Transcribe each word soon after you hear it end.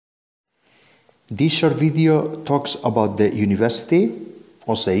This short video talks about the university,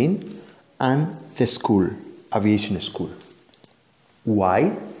 OSEIN, and the school, aviation school.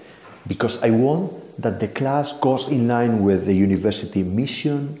 Why? Because I want that the class goes in line with the university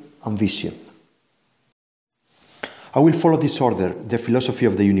mission and vision. I will follow this order: the philosophy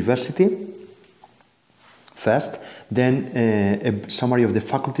of the university first, then a summary of the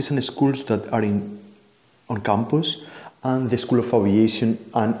faculties and schools that are on campus, and the School of Aviation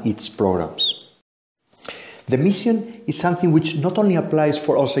and its programs. The mission is something which not only applies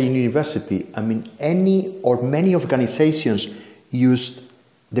for OSEIN University. I mean, any or many organizations use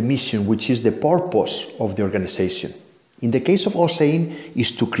the mission, which is the purpose of the organization. In the case of OSEIN,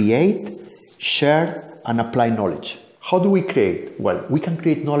 is to create, share, and apply knowledge. How do we create? Well, we can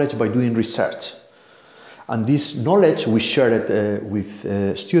create knowledge by doing research. And this knowledge, we share it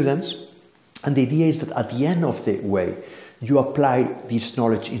with students. And the idea is that at the end of the way, you apply this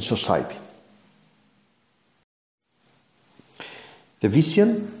knowledge in society. The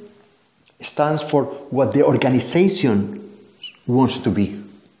vision stands for what the organization wants to be.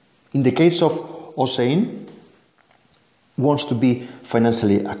 In the case of OSEIN, wants to be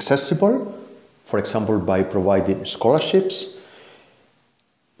financially accessible, for example, by providing scholarships.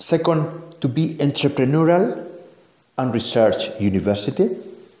 Second, to be entrepreneurial and research university.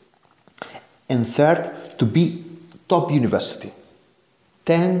 And third, to be top university.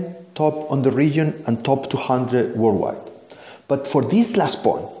 10 top on the region and top 200 worldwide. But for this last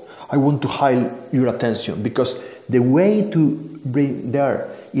point, I want to highlight your attention, because the way to bring there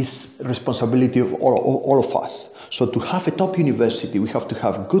is responsibility of all of us. So to have a top university, we have to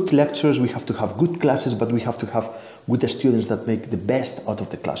have good lectures, we have to have good classes, but we have to have good students that make the best out of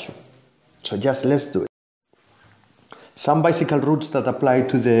the classroom. So just let's do it. Some bicycle routes that apply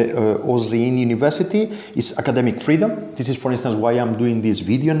to the OSEIN University is academic freedom. This is, for instance, why I'm doing this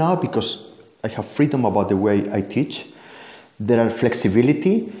video now, because I have freedom about the way I teach. There are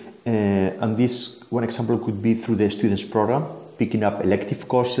flexibility, and this one example could be through the students program, picking up elective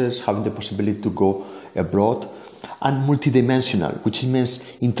courses, having the possibility to go abroad, and multidimensional, which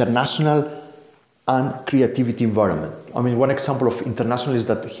means international and creativity environment. I mean, one example of international is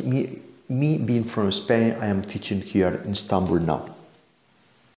that me being from Spain, I am teaching here in Istanbul now.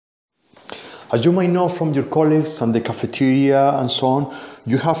 As you might know from your colleagues and the cafeteria and so on,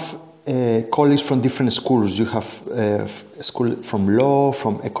 you have colleagues from different schools. You have school from law,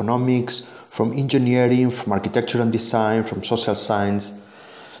 from economics, from engineering, from architecture and design, from social science,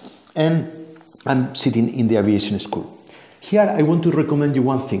 and I'm sitting in the aviation school. Here I want to recommend you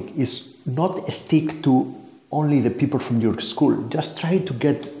one thing, is not stick to only the people from your school. Just try to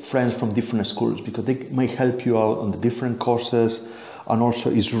get friends from different schools, because they might help you out on the different courses, and also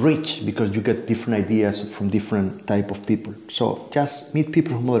is rich because you get different ideas from different type of people. So just meet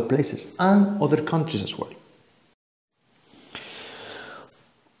people from other places and other countries as well.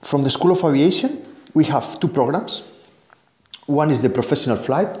 From the School of Aviation, we have two programs. One is the professional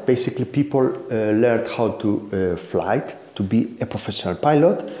flight. Basically, people learn how to fly, to be a professional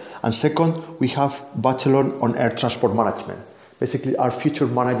pilot. And second, we have Bachelor on Air Transport Management. Basically, our future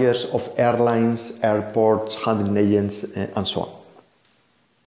managers of airlines, airports, handling agents, and so on.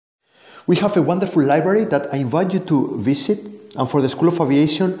 We have a wonderful library that I invite you to visit. And for the School of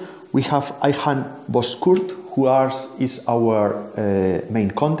Aviation, we have Ayhan Bozkurt, who is our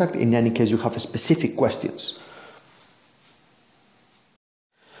main contact in any case you have specific questions.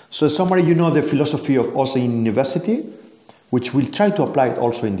 So in summary, you know the philosophy of OSEIN University, which we'll try to apply it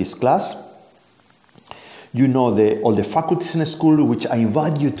also in this class. You know all the faculties in the school, which I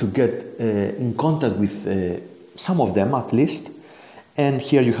invite you to get in contact with some of them at least. And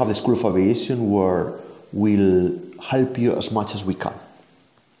here you have the School of Aviation, where we'll help you as much as we can.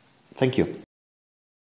 Thank you.